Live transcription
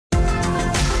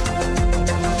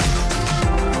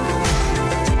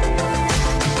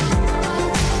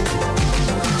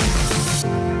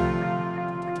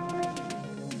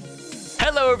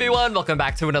everyone, welcome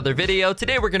back to another video.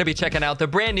 Today we're going to be checking out the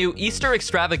brand new Easter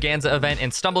Extravaganza event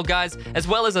in Stumble Guys, as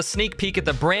well as a sneak peek at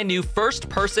the brand new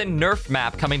first-person Nerf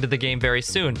map coming to the game very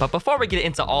soon. But before we get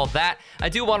into all that, I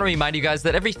do want to remind you guys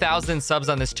that every 1,000 subs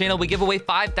on this channel, we give away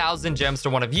 5,000 gems to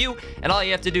one of you, and all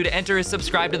you have to do to enter is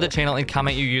subscribe to the channel and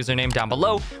comment your username down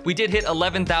below. We did hit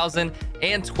 11,000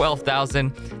 and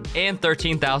 12,000 and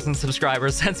 13,000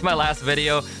 subscribers since my last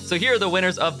video. So here are the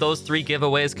winners of those 3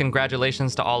 giveaways.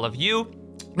 Congratulations to all of you.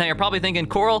 Now you're probably thinking,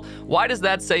 Coral, why does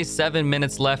that say 7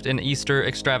 minutes left in Easter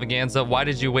Extravaganza? Why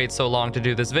did you wait so long to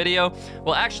do this video?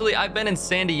 Well, actually, I've been in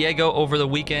San Diego over the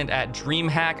weekend at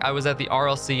DreamHack. I was at the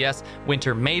RLCS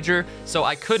Winter Major, so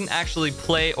I couldn't actually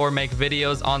play or make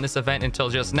videos on this event until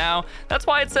just now. That's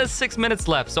why it says 6 minutes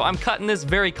left, so I'm cutting this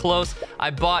very close.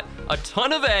 I bought a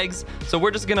ton of eggs, so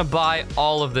we're just gonna buy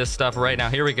all of this stuff right now.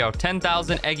 Here we go,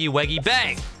 10,000 eggy weggy,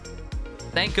 bang!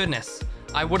 Thank goodness.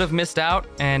 I would have missed out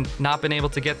and not been able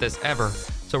to get this ever.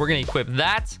 So we're going to equip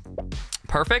that.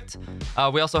 Perfect.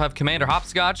 We also have Commander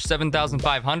Hopscotch,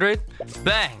 7,500.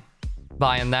 Bang.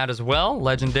 Buying that as well.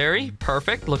 Legendary.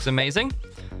 Perfect. Looks amazing.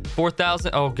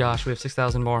 4,000. Oh, gosh. We have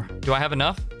 6,000 more. Do I have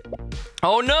enough?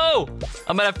 Oh, no.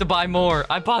 I'm going to have to buy more.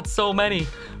 I bought so many.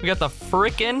 We got the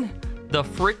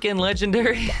frickin'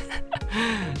 legendary.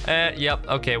 Yep.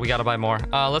 Okay. We got to buy more.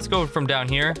 Let's go from down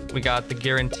here. We got the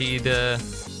guaranteed...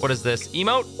 what is this?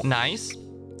 Emote. Nice.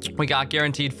 We got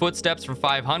guaranteed footsteps for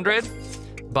 500.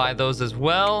 Buy those as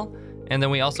well. And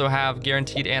then we also have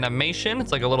guaranteed animation.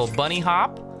 It's like a little bunny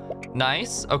hop.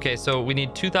 Nice. Okay, so we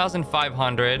need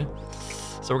 2,500.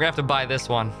 So we're gonna have to buy this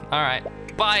one. All right,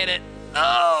 buying it.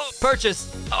 Oh,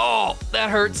 purchase. Oh,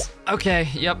 that hurts. Okay,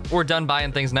 yep, we're done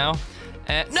buying things now.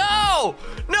 And no,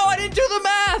 I didn't do the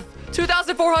math.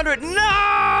 2,400.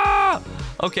 No.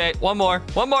 Okay, one more,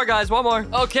 guys, one more.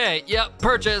 Okay, yep,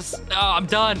 purchase. Oh, I'm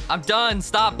done.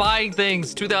 Stop buying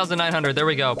things. 2,900, there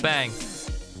we go, bang.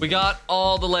 We got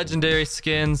all the legendary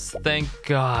skins, thank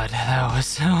God. That was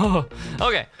so...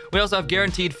 Okay, we also have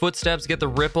guaranteed footsteps, get the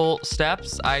ripple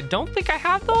steps. I don't think I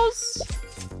have those.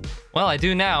 Well, I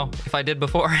do now, if I did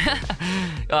before.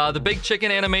 The big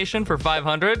chicken animation for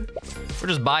 500. We're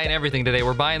just buying everything today.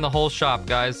 We're buying the whole shop,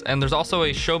 guys. And there's also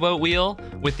a showboat wheel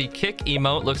with the kick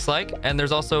emote, looks like. And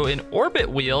there's also an orbit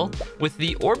wheel with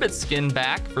the orbit skin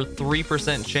back for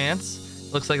 3%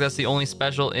 chance. Looks like that's the only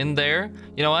special in there.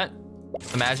 You know what?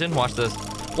 Imagine, watch this.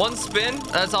 One spin,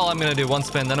 that's all I'm gonna do, one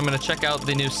spin. Then I'm gonna check out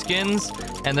the new skins.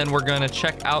 And then we're gonna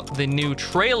check out the new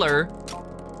trailer.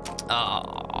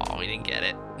 Oh, we didn't get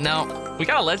it. No, we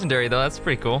got a legendary though, that's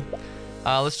pretty cool.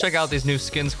 Let's check out these new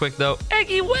skins quick though.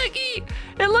 Eggy weggy,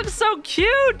 it looks so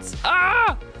cute.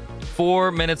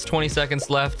 4 minutes, 20 seconds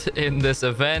left in this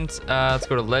event. Let's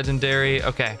go to legendary.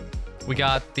 Okay, we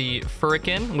got the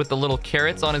Furrican with the little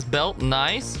carrots on his belt,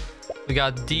 nice. We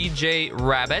got DJ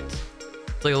Rabbit.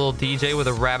 It's like a little DJ with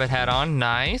a rabbit hat on,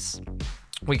 nice.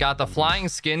 We got the flying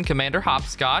skin Commander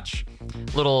Hopscotch,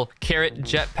 little carrot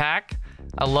jetpack.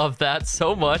 I love that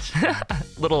so much.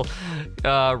 Little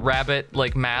rabbit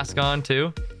like mask on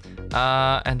too.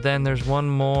 And then there's one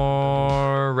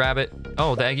more rabbit.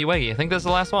 Oh, the Eggy Weggy. I think that's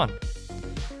the last one.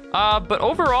 But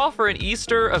overall for an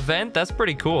Easter event, that's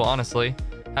pretty cool, honestly.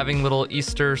 Having little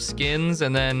Easter skins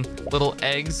and then little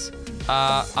eggs.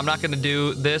 I'm not going to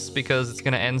do this because it's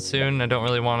going to end soon. I don't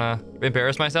really want to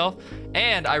embarrass myself.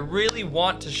 And I really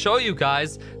want to show you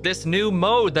guys this new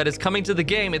mode that is coming to the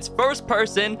game. It's first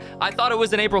person. I thought it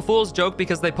was an April Fool's joke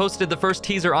because they posted the first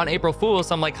teaser on April Fool's.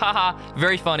 So I'm like, haha,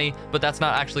 very funny, but that's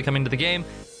not actually coming to the game.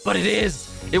 But it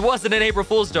is. It wasn't an April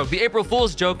Fool's joke. The April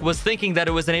Fool's joke was thinking that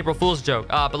it was an April Fool's joke.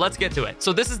 But let's get to it.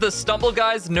 So this is the Stumble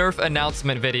Guys Nerf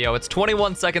announcement video. It's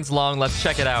 21 seconds long. Let's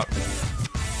check it out.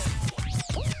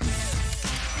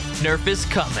 Nerf is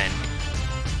coming.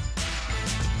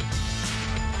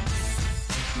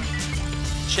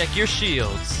 Check your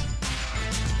shields.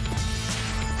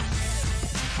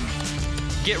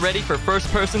 Get ready for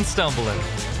first-person stumbling.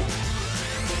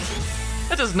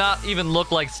 That does not even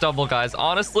look like Stumble Guys.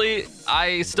 Honestly,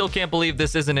 I still can't believe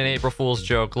this isn't an April Fool's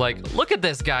joke. Like, look at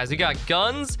this, guys. You got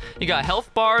guns, you got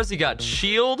health bars, you got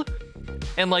shield.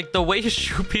 And, like, the way you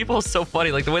shoot people is so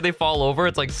funny. Like, the way they fall over,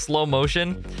 it's, like, slow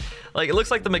motion. Like, it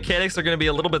looks like the mechanics are going to be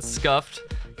a little bit scuffed.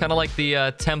 Kind of like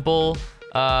the temple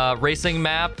racing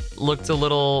map looked a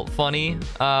little funny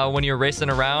when you're racing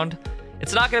around.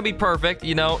 It's not going to be perfect,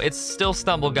 you know. It's still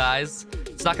Stumble Guys.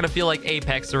 It's not going to feel like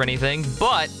Apex or anything.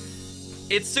 But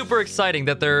it's super exciting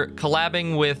that they're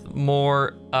collabing with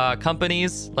more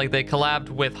companies. Like, they collabed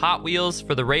with Hot Wheels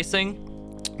for the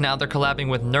racing. Now they're collabing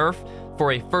with Nerf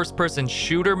for a first-person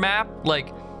shooter map.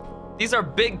 Like, these are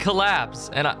big collabs,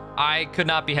 and I could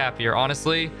not be happier,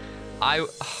 honestly.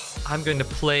 I'm going to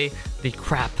play the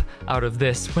crap out of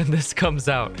this when this comes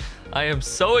out. I am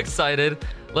so excited.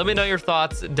 Let me know your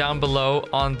thoughts down below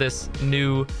on this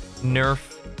new Nerf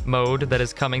mode that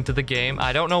is coming to the game.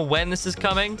 I don't know when this is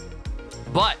coming,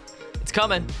 but it's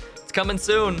coming. It's coming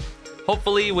soon.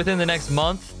 Hopefully within the next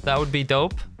month. That would be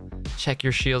dope. Check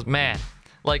your shields. Man,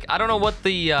 like, I don't know what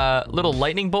the little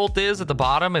lightning bolt is at the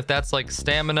bottom, if that's like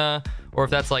stamina or if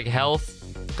that's like health,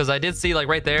 because I did see like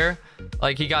right there,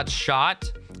 like he got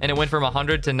shot and it went from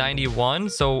 100 to 91.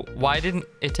 So why didn't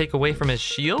it take away from his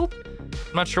shield?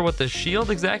 I'm not sure what the shield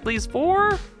exactly is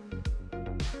for,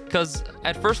 because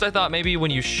at first I thought maybe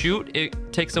when you shoot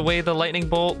it takes away the lightning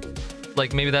bolt,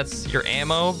 like maybe that's your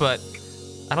ammo, but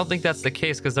I don't think that's the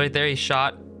case, because right there he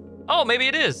shot. Oh, maybe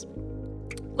it is.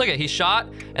 Look at, he shot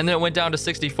and then it went down to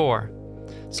 64.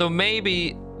 So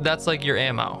maybe that's like your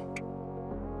ammo.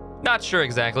 Not sure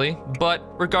exactly, but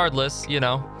regardless, you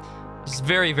know, just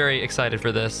very, very excited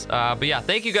for this. But yeah,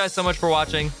 thank you guys so much for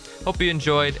watching. Hope you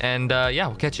enjoyed, and yeah,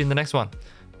 we'll catch you in the next one.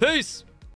 Peace!